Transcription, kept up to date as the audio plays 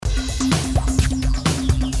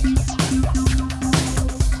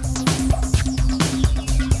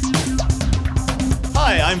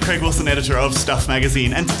Craig Wilson, editor of Stuff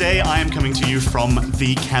Magazine, and today I am coming to you from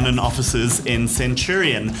the Canon offices in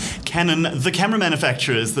Centurion. Canon, the camera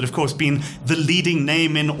manufacturers that, of course, been the leading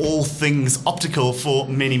name in all things optical for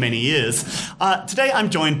many, many years. Today I'm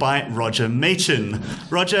joined by Roger Machin.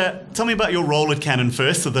 Roger, tell me about your role at Canon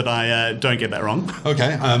first so that I don't get that wrong.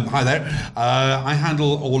 Okay, hi there. I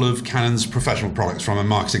handle all of Canon's professional products from a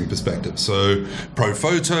marketing perspective. So Pro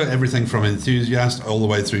Photo, everything from Enthusiast all the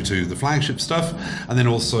way through to the flagship stuff, and then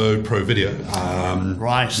also Pro Video.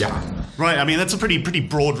 Right. Yeah. Right, I mean, that's a pretty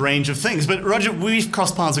broad range of things. But Roger, we've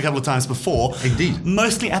crossed paths a couple of times before. Indeed.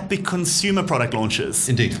 Mostly at the consumer product launches.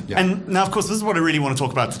 Indeed, yeah. And now, of course, this is what I really want to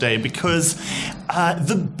talk about today, because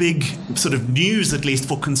the big sort of news, at least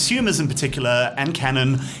for consumers in particular, and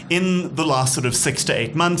Canon in the last sort of 6 to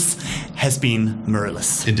 8 months, has been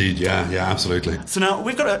mirrorless. Indeed, yeah, absolutely. So now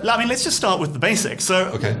we've got to, let's just start with the basics. So,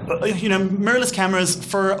 okay. Mirrorless cameras,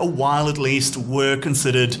 for a while at least, were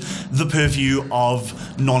considered the purview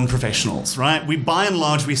of non-professionals, right? By and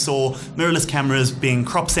large, we saw mirrorless cameras being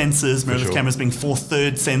crop sensors, mirrorless cameras being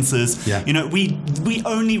 4/3 sensors. Yeah. We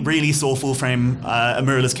only really saw full-frame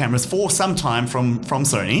mirrorless cameras for some time from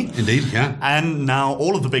Sony. Indeed, yeah. And now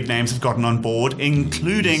all of the big names have gotten on board,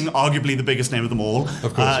 including arguably the biggest name of them all,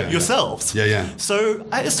 of course, yourselves. Yeah. So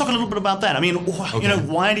let's talk a little bit about that. I mean,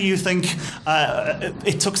 why do you think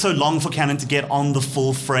it took so long for Canon to get on the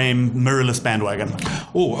full-frame mirrorless bandwagon?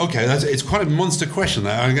 Oh, okay. It's quite a monster question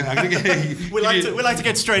there. I'm gonna get, we like to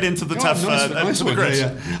get straight into the tough, nice to the grit.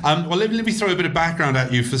 Yeah. Well, let me throw a bit of background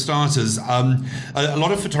at you for starters. A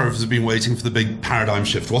lot of photographers have been waiting for the big paradigm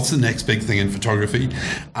shift. What's the next big thing in photography?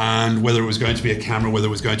 And whether it was going to be a camera, whether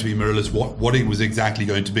it was going to be mirrorless, what it was exactly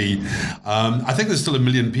going to be. I think there's still a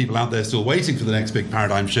million people out there still waiting for the next big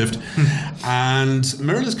paradigm shift. And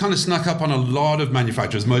mirrorless kind of snuck up on a lot of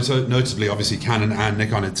manufacturers, most notably, obviously, Canon and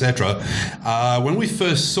Nikon, etc. When we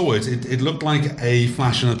first saw it, it looked like a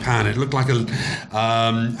flash in the pan. It looked like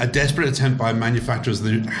a desperate attempt by manufacturers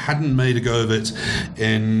that hadn't made a go of it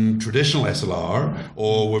in traditional SLR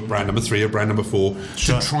or with brand number 3 or brand number 4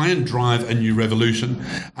 to try and drive a new revolution.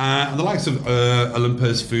 And the likes of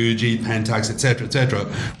Olympus, Fuji, Pentax, etc.,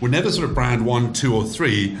 were never sort of brand 1, 2, or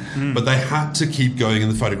 3, but they had to keep going in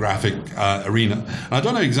the photographic arena. And I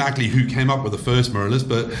don't know exactly who came up with the first mirrorless,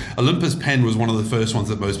 but Olympus Pen was one of the first ones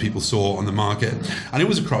that most people saw on the market. And it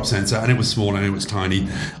was a crop sensor, and it was small, and it was tiny.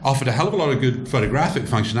 Offered a hell of a lot of good photographic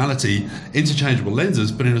functionality, interchangeable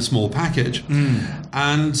lenses, but in a small package.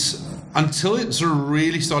 And until it sort of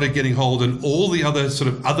really started getting hold and all the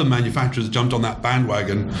other manufacturers jumped on that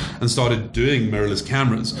bandwagon and started doing mirrorless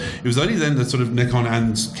cameras, it was only then that sort of Nikon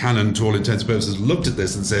and Canon, to all intents and purposes, looked at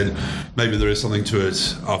this and said, maybe there is something to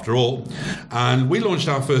it after all. And we launched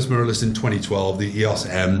our first mirrorless in 2012, the EOS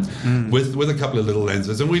M, with a couple of little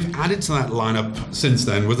lenses, and we've added to that lineup since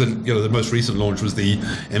then. With the most recent launch was the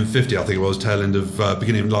M50, I think it was, tail end of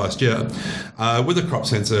beginning of last year, with a crop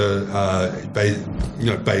sensor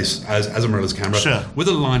base as a mirrorless camera, with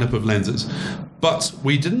a lineup of lenses. But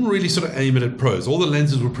we didn't really sort of aim it at pros. All the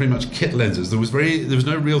lenses were pretty much kit lenses. There was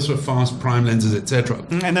no real sort of fast prime lenses, etc.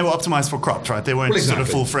 And they were optimized for cropped, right? They weren't sort of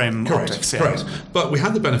full frame optics. Correct. But we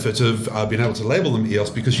had the benefit of being able to label them EOS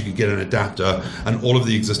because you could get an adapter and all of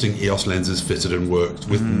the existing EOS lenses fitted and worked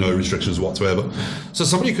with no restrictions whatsoever. So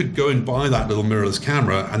somebody could go and buy that little mirrorless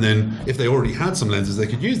camera, and then if they already had some lenses, they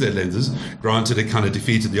could use their lenses. Granted, it kind of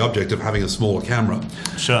defeated the object of having a smaller camera.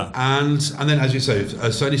 Sure. And then, as you say,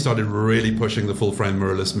 Sony started really pushing the full-frame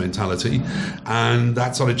mirrorless mentality, and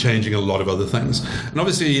that started changing a lot of other things. And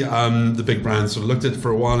obviously, the big brands sort of looked at it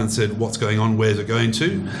for a while and said, what's going on? Where's it going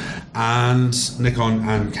to? And Nikon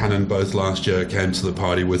and Canon both last year came to the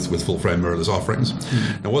party with full-frame mirrorless offerings.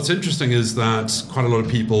 Now, what's interesting is that quite a lot of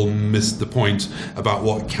people missed the point about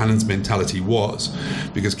what Canon's mentality was,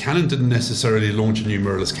 because Canon didn't necessarily launch a new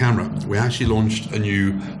mirrorless camera. We actually launched a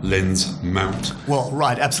new lens mount. Well,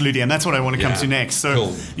 right, absolutely, and that's what I want to come to next. So,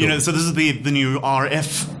 cool. So this is the new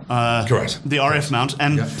RF. Correct. The RF mount,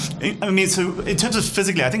 and I mean, so in terms of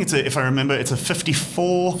physically, I think if I remember, it's a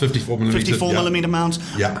 54 millimeter mount.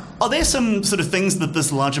 Yeah. Are there some sort of things that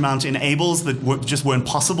this larger mount enables that just weren't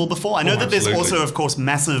possible before? I know that there's also, of course,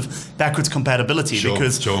 massive backwards compatibility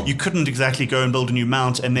because you couldn't exactly go and build a new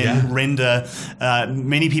mount and then render.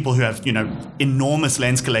 Many people who have enormous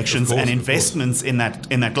lens collections and investments in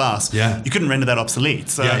that glass, you couldn't render that obsolete.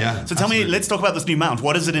 So tell me, let's talk about this new mount.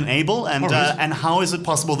 What does it enable, and how is it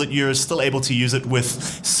possible that you're still able to use it with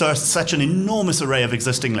such an enormous array of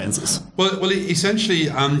existing lenses? Well, essentially,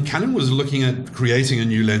 Canon was looking at creating a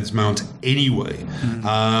new lens mount anyway,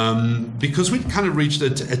 because we'd kind of reached a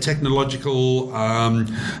technological,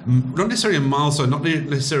 not necessarily a milestone, not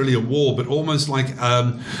necessarily a wall, but almost like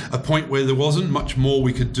a point where there wasn't much more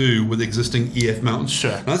we could do with existing EF mounts.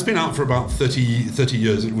 Sure. Now, that's been out for about 30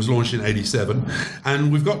 years. It was launched in '87,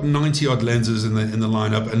 and we've got 90 odd lenses in the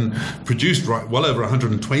lineup, and produced well over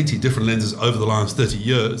 120 different lenses over the last 30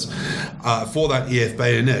 years for that EF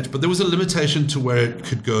bayonet. But there was a limitation to where it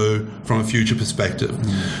could go from a future perspective.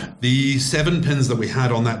 The 7 pins that we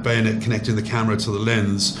had on that bayonet connecting the camera to the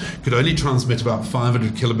lens could only transmit about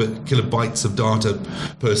 500 kilobytes of data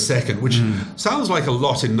per second, which sounds like a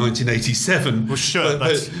lot in 1987. Well, sure,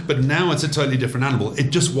 but now it's a totally different animal. It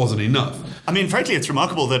just wasn't enough. I mean, frankly, it's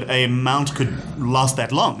remarkable that a mount could last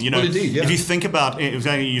that long. Well, indeed, yeah. If you think about,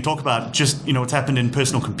 you talk about just what's happened in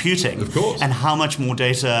personal computing, of course, and how much more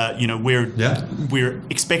data we're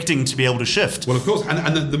expecting to be able to shift. Well, of course,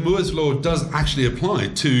 and the Moore's law does actually apply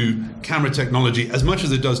to camera technology as much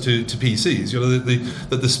as it does to PCs.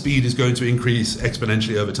 That the speed is going to increase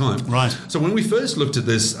exponentially over time. Right. So when we first looked at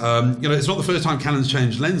this, it's not the first time Canon's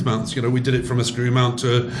changed lens mounts. We did it from a screw mount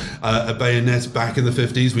to a bayonet back in the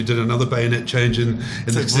 50s. We did another bayonet change in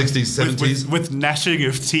the 60s, 70s. With gnashing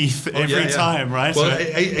of teeth every time, right? Well,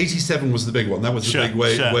 87 was the big one. That was the big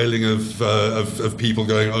wailing of people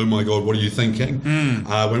going, oh my God, what are you thinking?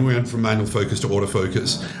 When we went from manual focus to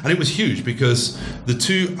autofocus. And it was huge because the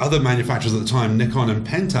two other manufacturers at the time, Nikon and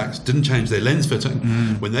Pentax, didn't change their lens fitting.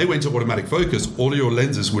 When they went to automatic focus, all of your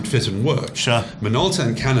lenses would fit and work. Sure. Minolta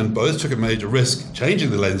and Canon both took a major risk changing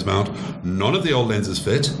the lens mount. None of the old lenses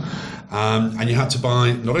fit. And you had to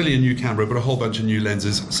buy not only a new camera but a whole bunch of new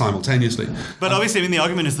lenses simultaneously. But obviously, I mean, the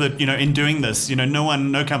argument is that in doing this,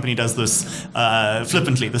 no company does this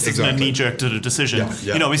flippantly. This isn't a knee-jerk decision.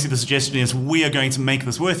 Yeah. Obviously, the suggestion is we are going to make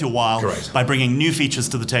this worth your while. Correct. By bringing new features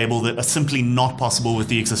to the table that are simply not possible with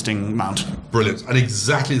the existing mount. Brilliant. And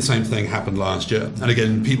exactly the same thing happened last year. And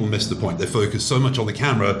again, people missed the point. They focused so much on the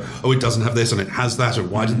camera. Oh, it doesn't have this and it has that, or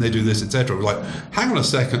why didn't they do this, etc. We're like, hang on a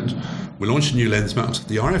second. We launched a new lens mount.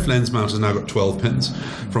 The RF lens mount has now got 12 pins,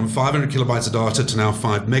 from 500 kilobytes of data to now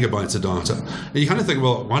 5 megabytes of data. And you kind of think,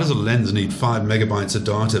 well, why does a lens need 5 megabytes of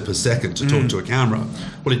data per second to talk to a camera?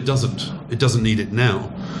 Well, it doesn't. It doesn't need it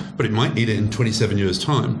now, but it might need it in 27 years'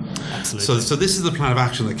 time. Absolutely. So this is the plan of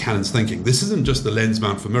action that Canon's thinking. This isn't just the lens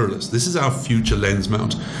mount for mirrorless. This is our future lens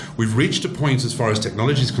mount. We've reached a point, as far as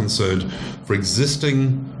technology is concerned, for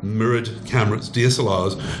existing mirrored cameras,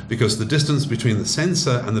 DSLRs, because the distance between the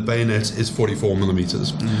sensor and the bayonet is 44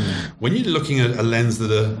 millimeters. When you're looking at a lens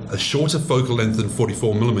that are a shorter focal length than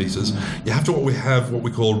 44 millimeters, you have to what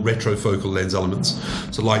we call retrofocal lens elements.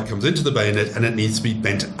 So light comes into the bayonet and it needs to be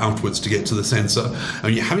bent outwards to get to the sensor.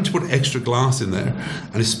 And you're having to put extra glass in there.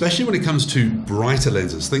 And especially when it comes to brighter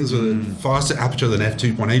lenses, things with a faster aperture than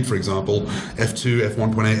f2.8, for example, f2,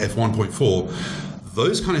 f1.8, f1.4,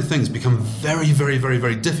 those kind of things become very, very, very,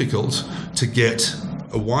 very difficult to get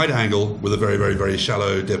a wide angle with a very, very, very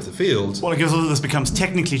shallow depth of field. Well, because all of this becomes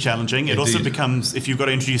technically challenging. It also becomes, if you've got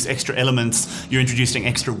to introduce extra elements, you're introducing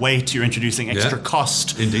extra weight, you're introducing extra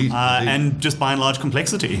cost. Indeed. And just by and large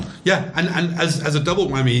complexity. Yeah, and as a double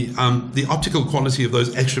whammy, the optical quality of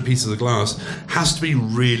those extra pieces of glass has to be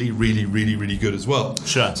really, really, really, really good as well.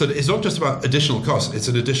 Sure. So it's not just about additional cost, it's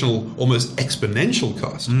an additional, almost exponential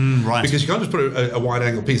cost. Right. Because you can't just put a wide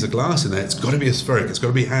angle piece of glass in there. It's got to be aspheric, it's got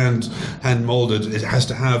to be hand molded, it has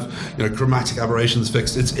to have chromatic aberrations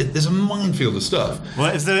fixed. There's a minefield of stuff. Well,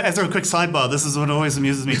 as a quick sidebar, this is what always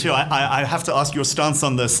amuses me too. I have to ask your stance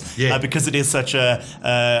on this because it is such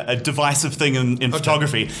a divisive thing in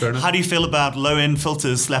photography. How do you feel about low-end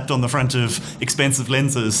filters slapped on the front of expensive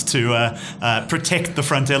lenses to protect the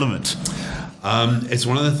front element? It's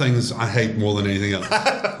one of the things I hate more than anything else.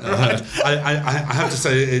 I have to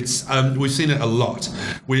say it's we've seen it a lot.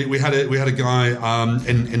 We had a guy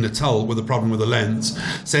in Natal with a problem with a lens,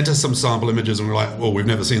 sent us some sample images, and we're like, well, we've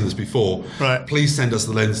never seen this before. Right. Please send us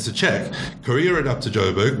the lens to check. Courier it up to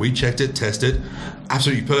Joburg. We checked it, tested it.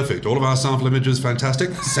 Absolutely perfect. All of our sample images,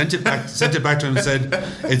 fantastic. Sent it back to him and said,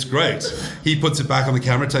 it's great. He puts it back on the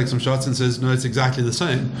camera, takes some shots, and says, no, it's exactly the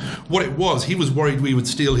same. What it was, he was worried we would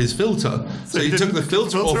steal his filter. So he took the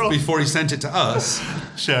filter off before he sent it to us,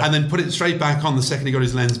 sure. and then put it straight back on the second he got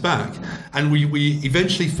his lens back. And we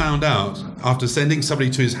eventually found out after sending somebody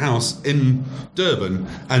to his house in Durban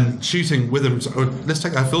and shooting with him. So, let's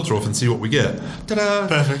take our filter off and see what we get. Ta-da!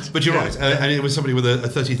 Perfect. But you're right, and it was somebody with a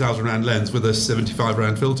 30,000 rand lens with a 75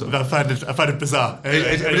 rand filter. I find it bizarre.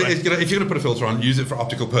 Anyway. If you're going to put a filter on, use it for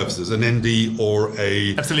optical purposes, an ND or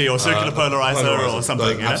a absolutely, or circular polarizer or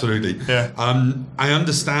something. Absolutely. Yeah. I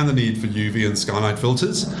understand the need for UV and skylight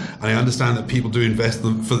filters, and I understand that people do invest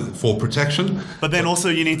them for protection. But then also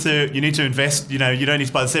you need to invest. You don't need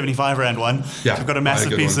to buy the 75 rand one. Yeah, if you've got a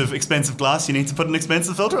massive piece of expensive glass, you need to put an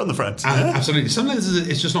expensive filter on the front. Absolutely. Some lenses,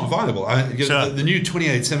 it's just not viable. The new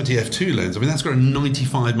 2870 f2 lens, I mean, that's got a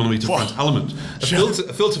 95mm front element. A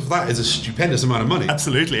filter for that is a stupendous amount of money.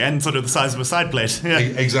 Absolutely, and sort of the size of a side plate. Yeah.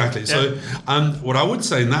 Exactly. Yeah. So what I would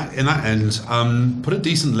say in that end, put a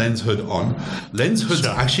decent lens hood on. Lens hoods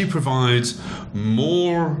actually provide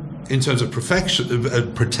more in terms of protection,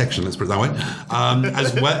 let's put it that way,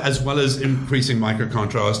 as well as increasing micro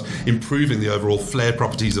contrast, improving the overall flare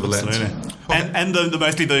properties of a lens. Okay. And the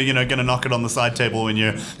mostly going to knock it on the side table when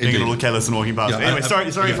you're doing a little careless and walking past. Anyway,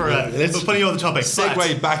 sorry for putting you on the topic.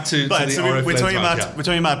 Segue back to the RF we're talking lens. We're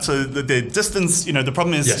talking about the distance. The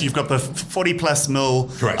problem is you've got the 40 plus mil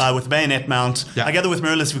with bayonet mount. Yeah. I gather with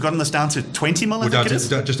mirrorless we've gotten this down to 20 mil. We're down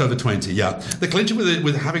to just over 20. Yeah. The clincher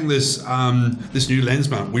with having this new lens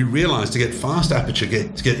mount, we realized to get fast aperture,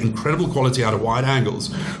 to get incredible quality out of wide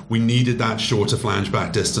angles, we needed that shorter flange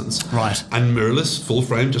back distance. Right. And mirrorless full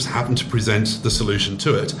frame just happened to present the solution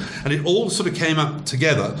to it. And it all sort of came up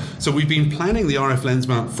together. So we've been planning the RF lens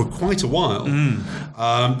mount for quite a while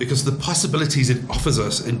because the possibilities it offers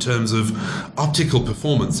us in terms of optical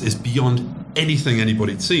performance is beyond anything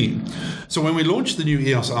anybody'd seen. So when we launched the new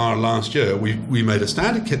EOS R last year, we made a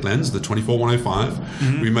standard kit lens, the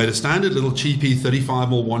 24-105. We made a standard little cheapy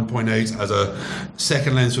 35mm 1.8 as a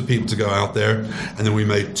second lens for people to go out there. And then we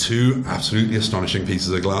made two absolutely astonishing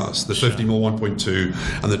pieces of glass, the 50mm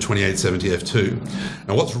 1.2 and the 2870 f2.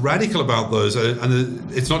 Now what's radical about those,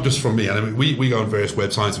 and it's not just from me, I mean, we go on various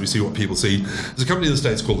websites and we see what people see. There's a company in the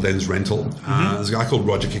States called Lens Rental. There's a guy called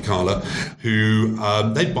Roger Kikala who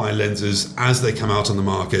they buy lenses as they come out on the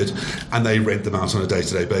market and they rent them out on a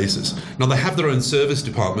day-to-day basis. Now they have their own service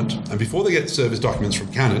department, and before they get service documents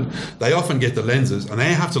from Canon, they often get the lenses and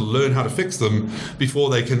they have to learn how to fix them before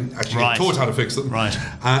they can actually get taught how to fix them. Right.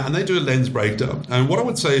 And they do a lens breakdown. And what I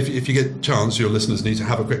would say, if you get a chance, your listeners need to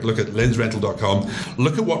have a quick look at lensrental.com.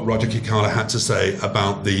 Look at what Roger Kikala had to say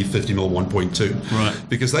about the 50mm 1.2. Right.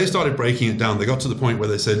 Because they started breaking it down. They got to the point where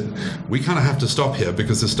they said, we kind of have to stop here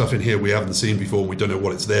because there's stuff in here we haven't seen before. We don't know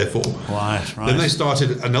what it's there for. Right. Then they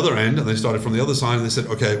started another end, and they started from the other side, and they said,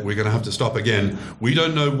 okay, we're going to have to stop again. We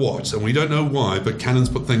don't know what, and we don't know why, but Canon's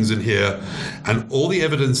put things in here, and all the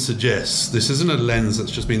evidence suggests this isn't a lens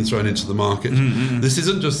that's just been thrown into the market. This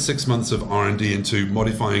isn't just 6 months of R&D into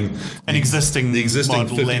modifying the existing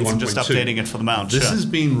model lens and just updating it for the mount. This has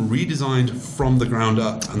been redesigned from the ground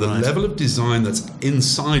up, and the level of design that's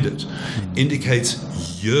inside it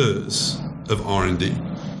indicates years of R&D.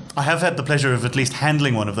 I have had the pleasure of at least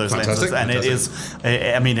handling one of those lenses, and it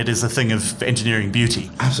is a thing of engineering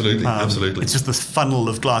beauty. Absolutely. It's just this funnel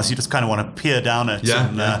of glass. You just kind of want to peer down it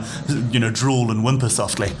and drool and whimper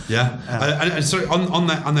softly. And so on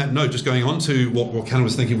that note, just going on to what Canon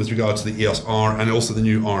was thinking with regard to the EOS R and also the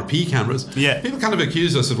new RP cameras, people kind of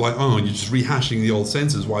accuse us of like, oh, you're just rehashing the old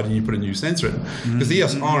sensors. Why didn't you put a new sensor in? Because the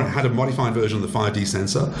EOS R had a modified version of the 5D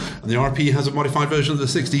sensor, and the RP has a modified version of the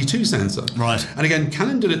 6D2 sensor. Right. And again,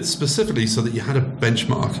 Canon did it specifically so that you had a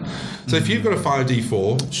benchmark. So if you've got a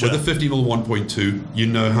 5D4 with a 50mm 1.2, you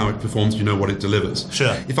know how it performs, you know what it delivers.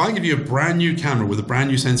 Sure. If I give you a brand new camera with a brand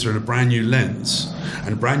new sensor and a brand new lens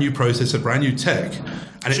and a brand new processor, brand new tech,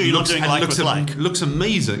 and it looks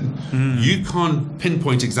amazing, you can't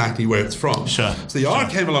pinpoint exactly where it's from. Sure. So the R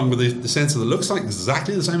came along with the sensor that looks like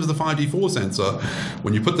exactly the same as the 5D4 sensor.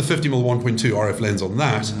 When you put the 50mm 1.2 RF lens on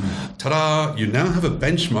that, ta-da, you now have a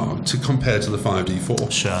benchmark to compare to the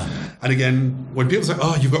 5D4. Sure. And again, when people say,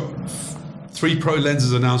 oh, you've got 3 Pro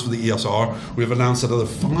lenses announced with the EOS R. We've announced another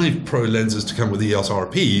 5 Pro lenses to come with the EOS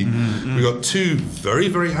RP. We've got 2 very,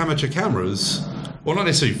 very amateur cameras. Well, not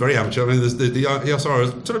necessarily very amateur. I mean, the EOS R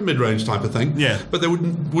is sort of mid-range type of thing. Yeah. But they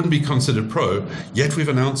wouldn't be considered pro. Yet we've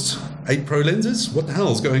announced 8 Pro lenses. What the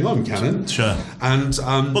hell is going on, Canon? Sure. And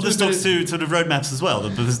this talks to sort of roadmaps as well.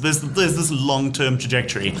 There's this long-term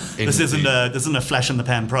trajectory. This isn't a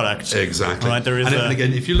flash-in-the-pan product. Exactly. Right. There is. And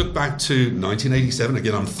again, if you look back to 1987,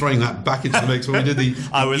 again, I'm throwing that back into the mix when we did the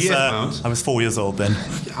I was 4 years old then.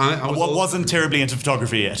 I wasn't terribly into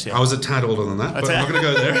photography yet. Yeah. I was a tad older than that, but I'm not going to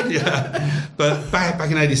go there. Yeah. But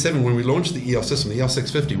back in '87 when we launched the EOS system, the EOS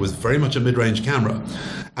 650 was very much a mid-range camera,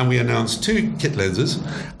 and we announced 2 kit lenses,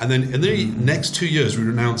 and then in the next 2 years we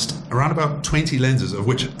announced around about 20 lenses, of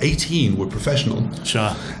which 18 were professional.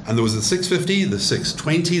 Sure. And there was the 650, the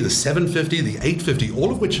 620, the 750, the 850,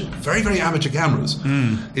 all of which very, very amateur cameras.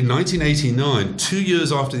 In 1989, 2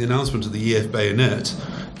 years after the announcement of the EF bayonet,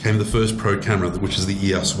 came the first pro camera, which is the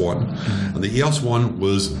EOS 1. And the EOS 1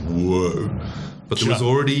 was whoa. But there was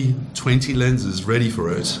already 20 lenses ready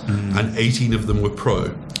for it, and 18 of them were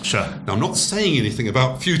pro. Sure. Now, I'm not saying anything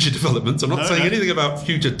about future developments. I'm not saying anything about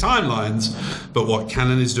future timelines. But what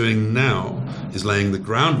Canon is doing now is laying the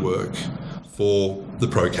groundwork for the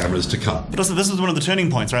pro cameras to come. But also, this is one of the turning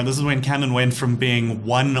points, right? This is when Canon went from being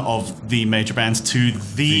one of the major brands to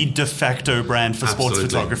the de facto brand for sports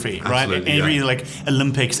photography, right? Every like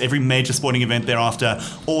Olympics, every major sporting event thereafter,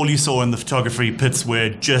 all you saw in the photography pits were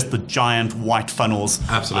just the giant white funnels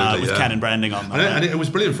with Canon branding on them. And it was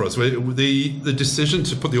brilliant for us. The decision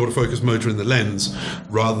to put the autofocus motor in the lens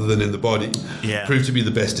rather than in the body proved to be the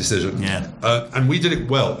best decision. And we did it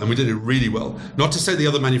well, and we did it really well. Not to say the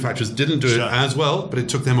other manufacturers didn't do it as well, but it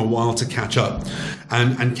took them a while to catch up.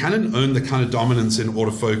 And Canon owned the kind of dominance in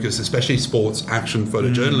autofocus, especially sports action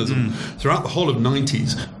photojournalism, throughout the whole of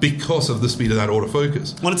 90s because of the speed of that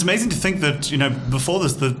autofocus. Well, it's amazing to think that, before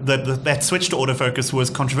this, that switch to autofocus was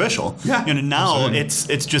controversial. Now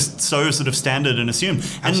it's just so sort of standard and assumed.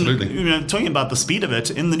 And, talking about the speed of it,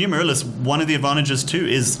 in the new mirrorless, one of the advantages too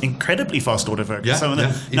is incredibly fast autofocus. So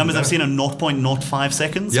the numbers I've seen are 0.05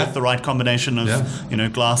 seconds with the right combination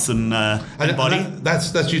of, glass and body. And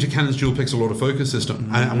that's due to Canon's dual pixel autofocus system,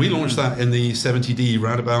 and we launched that in the 70D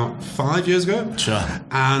around about 5 years ago. Sure.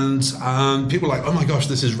 And people were like, "Oh my gosh,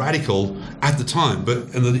 this is radical" at the time, but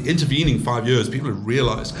in the intervening 5 years, people have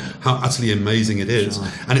realised how utterly amazing it is,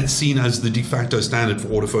 and it's seen as the de facto standard for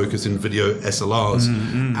autofocus in video SLRs,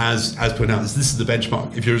 as put out. This is the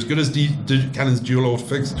benchmark. If you're as good as Canon's dual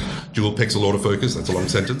pixel autofocus, that's a long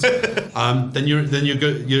sentence, then you're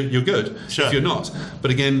good. You're good. Sure. If you're not,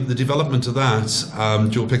 but again, the development of that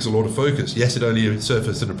dual pixel autofocus, yes, it only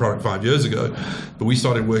surfaced in a product 5 years ago, but we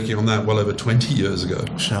started working on that well over 20 years ago,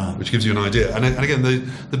 which gives you an idea. And again,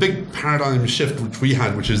 the big paradigm shift which we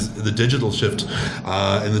had, which is the digital shift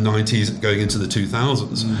in the 90s going into the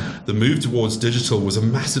 2000s, the move towards digital was a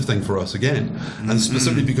massive thing for us again, and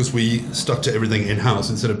specifically because we stuck to everything in-house.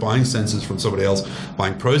 Instead of buying sensors from somebody else,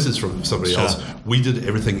 buying process from somebody else, we did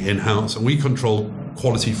everything in-house, and we controlled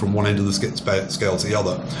quality from one end of the scale to the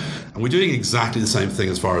other. And we're doing exactly the same thing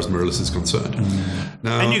as far as mirrorless is concerned.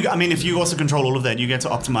 Now, and if you also control all of that, you get to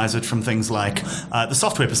optimize it from things like the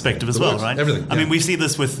software perspective as well, right? Everything. I mean, we see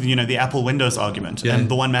this with the Apple Windows argument, and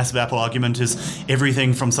the one massive Apple argument is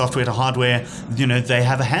everything from software to hardware. They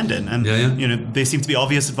have a hand in, and there seem to be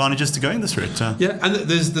obvious advantages to going this route. And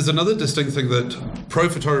there's another distinct thing that pro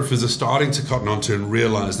photographers are starting to cotton onto and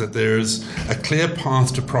realize that there's a clear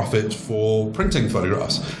path to profit for printing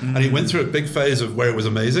photographs. And it went through a big phase of where it was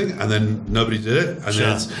amazing, and then nobody did it,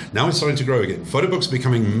 and now it's starting to grow again. Photo books are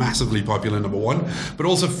becoming massively popular, number one, but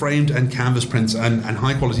also framed and canvas prints and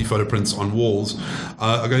high quality photo prints on walls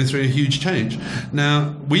are going through a huge change.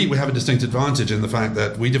 Now, we have a distinct advantage in the fact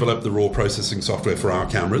that we developed the raw processing software for our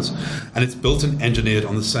cameras, and it's built and engineered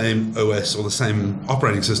on the same OS or the same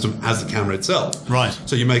operating system as the camera itself. Right.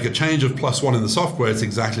 So you make a change of +1 in the software, it's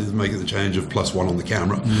exactly making the change of +1 on the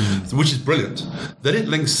camera, which is brilliant. Then it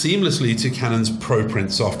links seamlessly to Canon's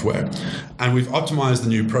ProPrint software. And we've optimized the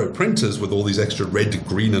new Pro printers with all these extra red,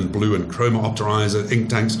 green, and blue and chroma optimizer ink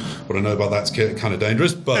tanks. What I know about that's kind of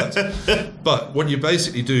dangerous, but what you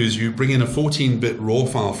basically do is you bring in a 14-bit RAW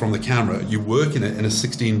file from the camera, you work in it in a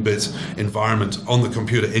 16-bit environment on the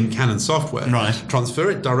computer in Canon software, transfer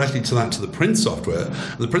it directly to the print software,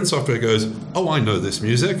 and the print software goes, "Oh, I know this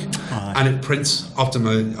music," and it prints,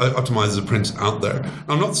 optimizes a print out there.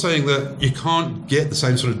 Now, I'm not saying that you can't get the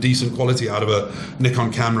same sort of decent quality out of a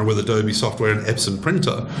Nikon camera with Adobe software and Epson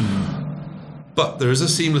printer. But there is a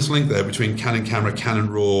seamless link there between Canon camera, Canon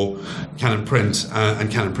RAW, Canon print, and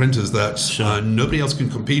Canon printers that nobody else can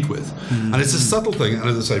compete with. And it's a subtle thing, and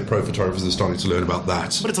as I say, pro photographers are starting to learn about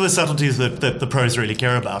that. But it's the subtleties that the pros really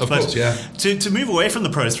care about. Of course, To move away from the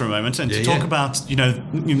pros for a moment and to talk about,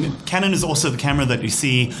 Canon is also the camera that you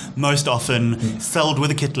see most often sold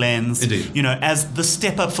with a kit lens. Indeed. As the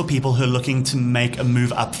step up for people who are looking to make a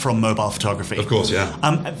move up from mobile photography. Of course,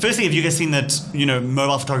 Firstly, have you guys seen that,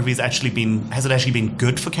 mobile photography has has it actually been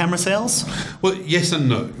good for camera sales? Well, yes and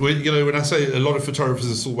no. When I say a lot of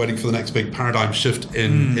photographers are still waiting for the next big paradigm shift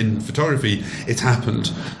in photography, it's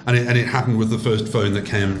happened, and it happened with the first phone that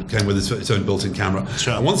came with its own built-in camera.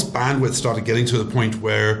 Sure. And once bandwidth started getting to the point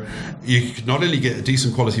where you could not only get a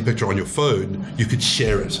decent quality picture on your phone, you could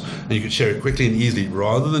share it, and you could share it quickly and easily,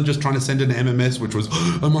 rather than just trying to send an MMS, which was,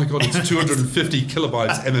 oh my god, it's 250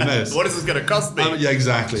 kilobytes MMS. What is this going to cost me? Yeah,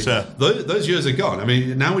 exactly. Sure. Those years are gone. I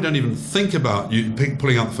mean, now we don't even think about you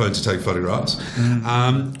pulling out the phone to take photographs.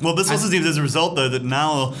 Well, this also seems as a result, though, that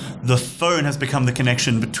now the phone has become the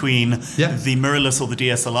connection between the mirrorless or the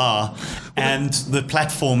DSLR and the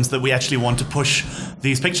platforms that we actually want to push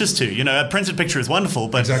these pictures to. A printed picture is wonderful,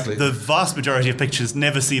 but the vast majority of pictures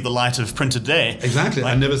never see the light of printed day. Exactly.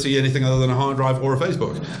 I never see anything other than a hard drive or a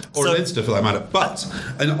Facebook or an Insta, for that matter. But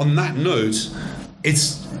and on that note,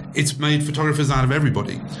 it's made photographers out of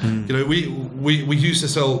everybody. We used to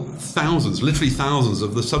sell thousands, literally thousands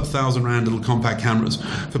of the sub-1,000 rand little compact cameras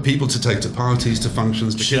for people to take to parties, to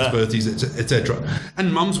functions, to kids' birthdays, etc.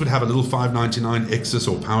 And mums would have a little 599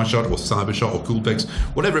 Ixus or PowerShot or CyberShot or Coolpix,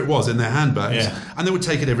 whatever it was, in their handbags, and they would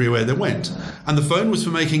take it everywhere they went. And the phone was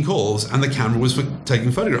for making calls, and the camera was for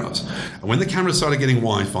taking photographs. And when the cameras started getting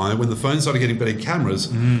Wi-Fi, when the phones started getting better cameras,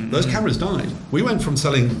 those cameras died. We went from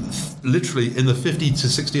selling literally in the 50 to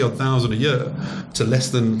 60 odd thousand a year to less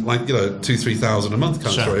than 2,000-3,000 a month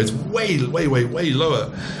kind of story. It's way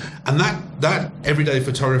lower. And that everyday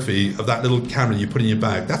photography of that little camera you put in your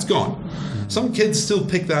bag, that's gone. Some kids still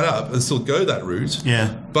pick that up and still go that route.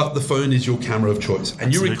 Yeah. But the phone is your camera of choice,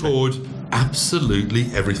 and you record absolutely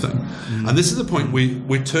everything. And this is the point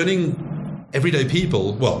we're turning everyday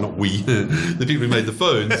people, well, not we, the people who made the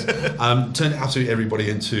phones, turned absolutely everybody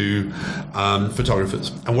into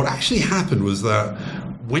photographers. And what actually happened was that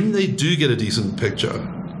when they do get a decent picture,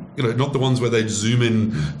 not the ones where they zoom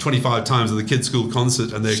in 25 times at the kids' school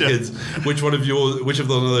concert and their kids, which of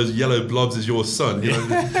those yellow blobs is your son?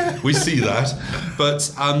 We see that. But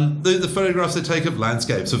the photographs they take of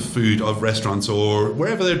landscapes, of food, of restaurants, or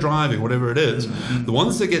wherever they're driving, whatever it is, the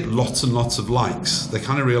ones that get lots and lots of likes, they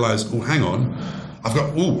kind of realize, oh, hang on, I've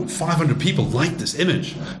got 500 people like this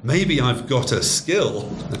image. Maybe I've got a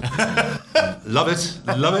skill. Love it.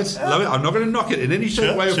 I'm not going to knock it in any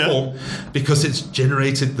shape, way, or form, because it's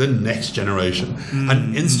generated the next generation.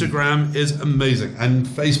 And Instagram is amazing, and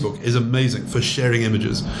Facebook is amazing for sharing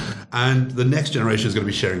images. And the next generation is going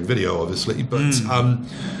to be sharing video, obviously. But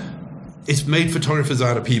it's made photographers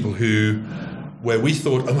out of people where we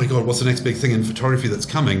thought, oh my God, what's the next big thing in photography that's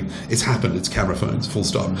coming? It's happened. It's camera phones, full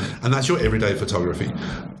stop. And that's your everyday photography.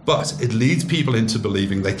 But it leads people into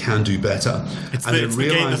believing they can do better.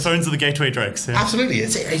 The phones are the gateway drugs. Yeah. Absolutely.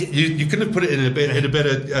 You couldn't have put it in a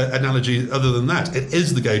better analogy other than that. It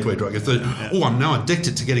is the gateway drug. It's I'm now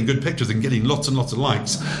addicted to getting good pictures and getting lots and lots of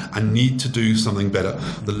likes. I need to do something better.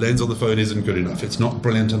 The lens on the phone isn't good enough. It's not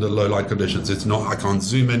brilliant under low light conditions. I can't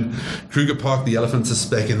zoom in. Kruger Park, the elephant's a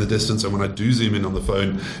speck in the distance, and when I do zoom in on the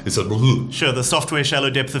phone, it's a Sure, the software shallow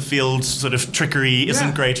depth of field sort of trickery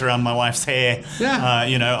isn't great around my wife's hair.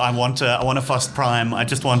 I want a fast prime. I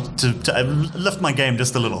just want to lift my game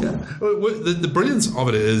just a little. Yeah. The brilliance of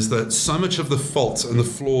it is that so much of the faults and the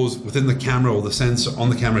flaws within the camera or the sensor on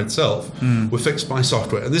the camera itself were fixed by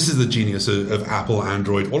software. And this is the genius of Apple,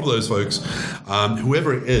 Android, all of those folks,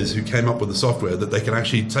 whoever it is who came up with the software, that they can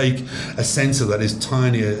actually take a sensor that is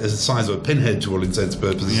tiny as the size of a pinhead to all intents and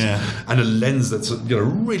purposes, and a lens that's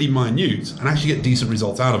really minute, and actually get decent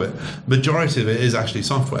results out of it. Majority of it is actually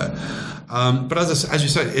software. But as you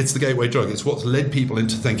say, it's the gateway drug. It's what's led people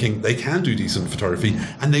into thinking they can do decent photography,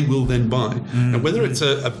 and they will then buy. And whether it's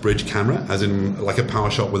a bridge camera, as in like a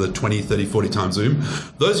PowerShot with a 20, 30, 40 times zoom,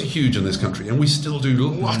 those are huge in this country. And we still do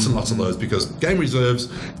lots and lots of those because game reserves,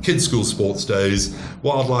 kids' school sports days,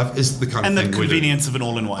 wildlife is the kind of thing we do. And the convenience of an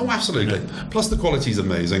all-in-one. Oh, absolutely. Yeah. Plus the quality is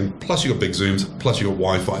amazing. Plus you've got big zooms. Plus you've got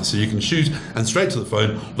Wi-Fi. So you can shoot and straight to the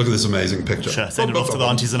phone, look at this amazing picture. Sure, send it off to the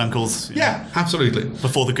aunties and uncles. Yeah, absolutely.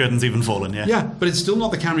 Before the curtains even fallen. Yeah, but it's still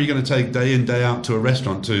not the camera you're going to take day in, day out to a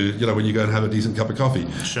restaurant to, when you go and have a decent cup of coffee.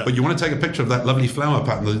 Sure. But you want to take a picture of that lovely flower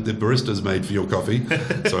pattern the barista's made for your coffee.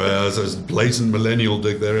 So there's a blatant millennial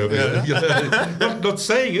dig there. Not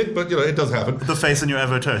saying it, but it does happen. The face in your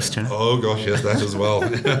Evo toast. Oh gosh, yes, that as well.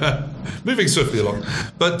 Moving swiftly along.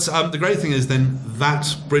 But the great thing is then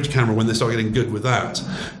that bridge camera, when they start getting good with that,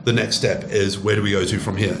 the next step is where do we go to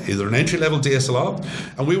from here? Either an entry-level DSLR,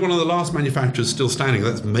 and we're one of the last manufacturers still standing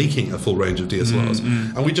that's making a full full range of DSLRs.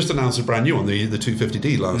 And we just announced a brand new one, the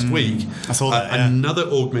 250D last week. I saw that, Another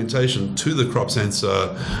augmentation to the crop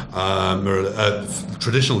sensor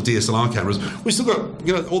traditional DSLR cameras. We still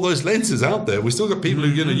got all those lenses out there. We still got people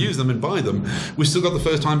who are going to use them and buy them. We still got the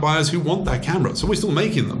first-time buyers who want that camera. So we're still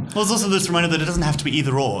making them. Well, there's also this reminder that it doesn't have to be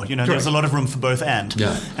either or. There's a lot of room for both and.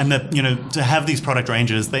 Yeah. And that to have these product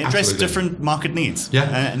ranges, they address different market needs. Yeah.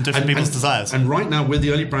 And different people's desires. And right now, we're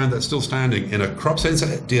the only brand that's still standing in a crop sensor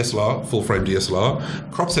DSLR, full-frame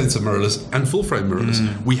DSLR, crop sensor mirrorless, and full-frame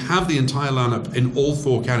mirrorless. We have the entire lineup in all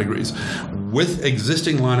 4 categories with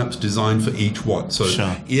existing lineups designed for each one. So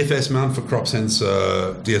EFS mount for crop sensor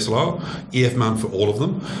DSLR, EF mount for all of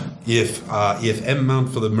them, EFM mount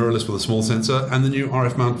for the mirrorless with a small sensor, and the new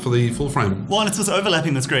RF mount for the full-frame. Well, and it's this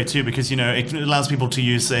overlapping that's great too, because it allows people to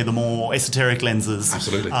use, say, the more esoteric lenses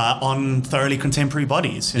on thoroughly contemporary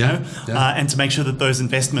bodies, and to make sure that those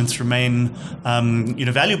investments remain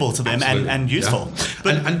valuable to them and useful.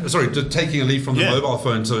 But, and sorry, taking a leaf from the mobile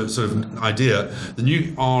phone sort of idea, the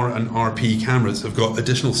new R and RP cameras have got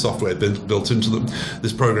additional software built into them.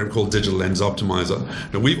 This program called Digital Lens Optimizer.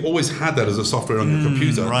 Now, we've always had that as a software on your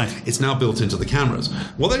computer. Right. It's now built into the cameras.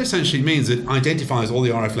 What that essentially means, it identifies all the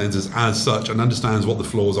RF lenses as such and understands what the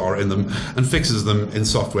flaws are in them and fixes them in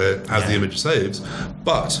software as the image saves.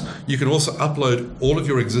 But you can also upload all of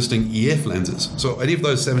your existing EF lenses. So any of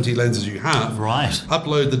those 70 lenses you have,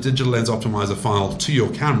 upload the Digital Lens Optimizer file to your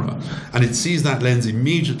camera, and it sees that lens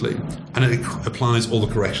immediately, and it applies all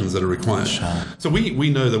the corrections that are required. So we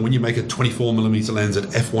know that when you make a 24mm lens at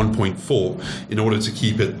f1.4, in order to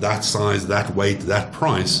keep it that size, that weight, that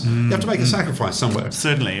price, you have to make a sacrifice somewhere.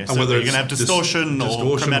 Certainly. And whether you're going to have distortion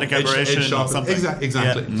or chromatic aberration or something.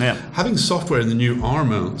 Exactly. Having software in the new R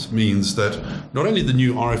mount means that not only the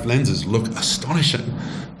new RF lenses look astonishing,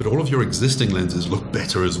 but all of your existing lenses look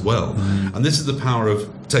better as well. And this is the power of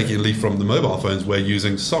taking a leaf from the mobile phones, where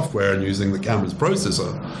using software and using the camera's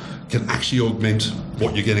processor can actually augment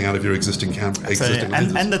what you're getting out of your existing lenses.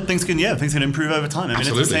 And that things can improve over time. I mean, it's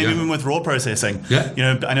the same even with raw processing.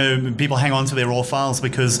 I know people hang on to their raw files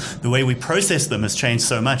because the way we process them has changed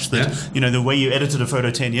so much that the way you edited a photo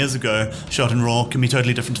 10 years ago, shot in raw, can be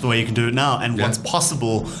totally different to the way you can do it now, and what's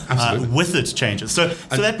possible with it changes. So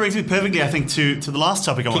that brings me perfectly, I think, to the last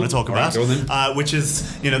topic I want to talk about, which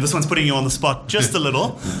is, this one's putting you on the spot just a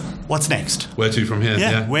little. What's next? Where to from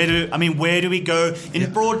here? Where do we go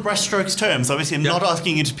in broad brushstrokes terms? Obviously, I'm not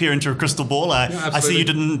asking you to peer into a crystal ball. I see you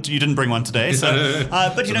didn't bring one today. So,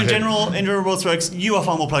 but in general broad strokes, you are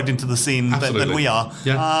far more plugged into the scene than we are.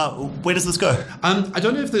 Where does this go? I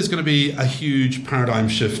don't know if there's going to be a huge paradigm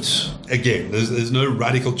shift again. There's no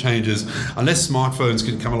radical changes unless smartphones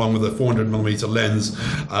can come along with a 400mm lens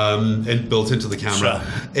built into the camera.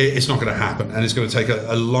 It's not going to happen, and it's going to take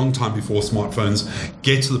a long time before smartphones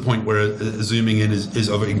get to the point where zooming in is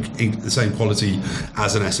of the same quality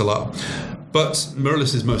as an SLR. But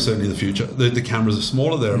mirrorless is most certainly the future. The cameras are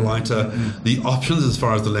smaller, they're lighter. The options as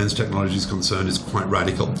far as the lens technology is concerned is quite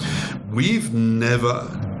radical. We've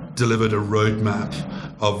never delivered a roadmap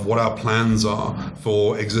of what our plans are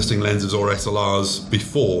for existing lenses or SLRs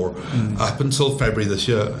before, up until February this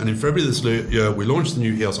year. And in February this year, we launched the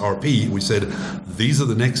new EOS RP. We said, these are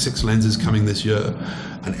the next 6 lenses coming this year.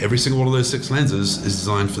 And every single one of those 6 lenses is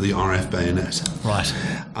designed for the RF bayonet. Right.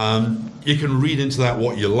 You can read into that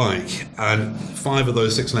what you like, and 5 of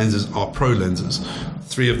those 6 lenses are pro lenses.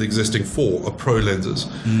 3 of the existing 4 are pro lenses.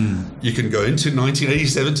 You can go into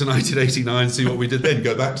 1987 to 1989, see what we did then.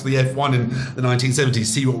 Go back to the F1 in the 1970s,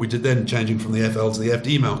 see what we did then, changing from the FL to the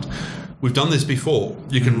FD mount. We've done this before.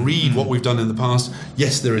 You can read what we've done in the past.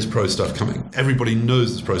 Yes, there is pro stuff coming. Everybody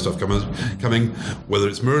knows there's pro stuff coming, whether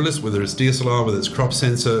it's mirrorless, whether it's DSLR, whether it's crop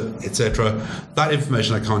sensor, etc. That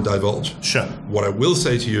information I can't divulge. Sure. What I will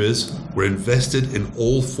say to you is we're invested in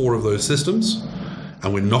all 4 of those systems,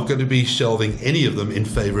 and we're not going to be shelving any of them in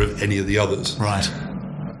favor of any of the others. Right.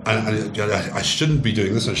 And I shouldn't be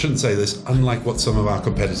doing this. I shouldn't say this, unlike what some of our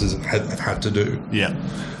competitors have had to do. Yeah.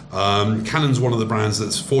 Canon's one of the brands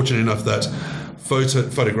that's fortunate enough that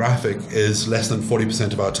photographic is less than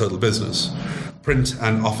 40% of our total business. Print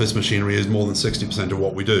and office machinery is more than 60% of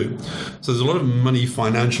what we do. So there's a lot of money,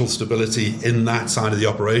 financial stability in that side of the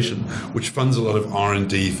operation, which funds a lot of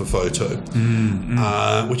R&D for photo,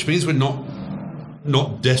 which means we're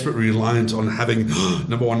not desperately reliant on having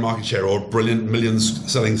number 1 market share or brilliant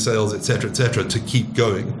millions selling sales, etc., to keep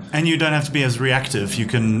going. And you don't have to be as reactive. You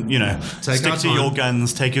can, stick to your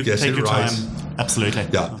guns, take your time. Absolutely.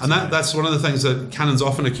 Yeah, and that's one of the things that Canon's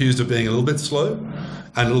often accused of being a little bit slow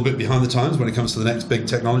and a little bit behind the times when it comes to the next big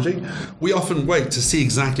technology. We often wait to see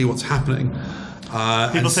exactly what's happening.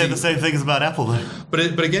 People say the same things about Apple, though. But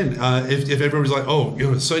again, if everybody's like, oh,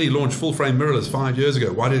 Sony launched full-frame mirrorless 5 years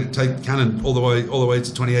ago, why did it take Canon all the way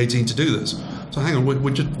to 2018 to do this? So hang on,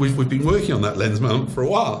 we've been working on that lens mount for a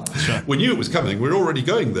while. Sure. We knew it was coming. We're already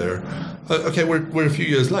going there. Okay, we're a few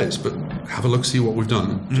years late, but have a look, see what we've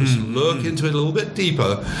done. Just look into it a little bit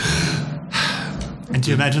deeper. And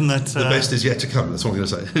do you imagine that... the best is yet to come, that's what I'm going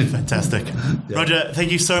to say. Fantastic. Yeah. Roger, thank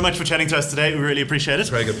you so much for chatting to us today. We really appreciate it.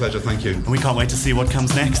 Very good pleasure, thank you. And we can't wait to see what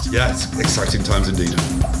comes next. Yeah, it's exciting times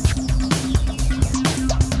indeed.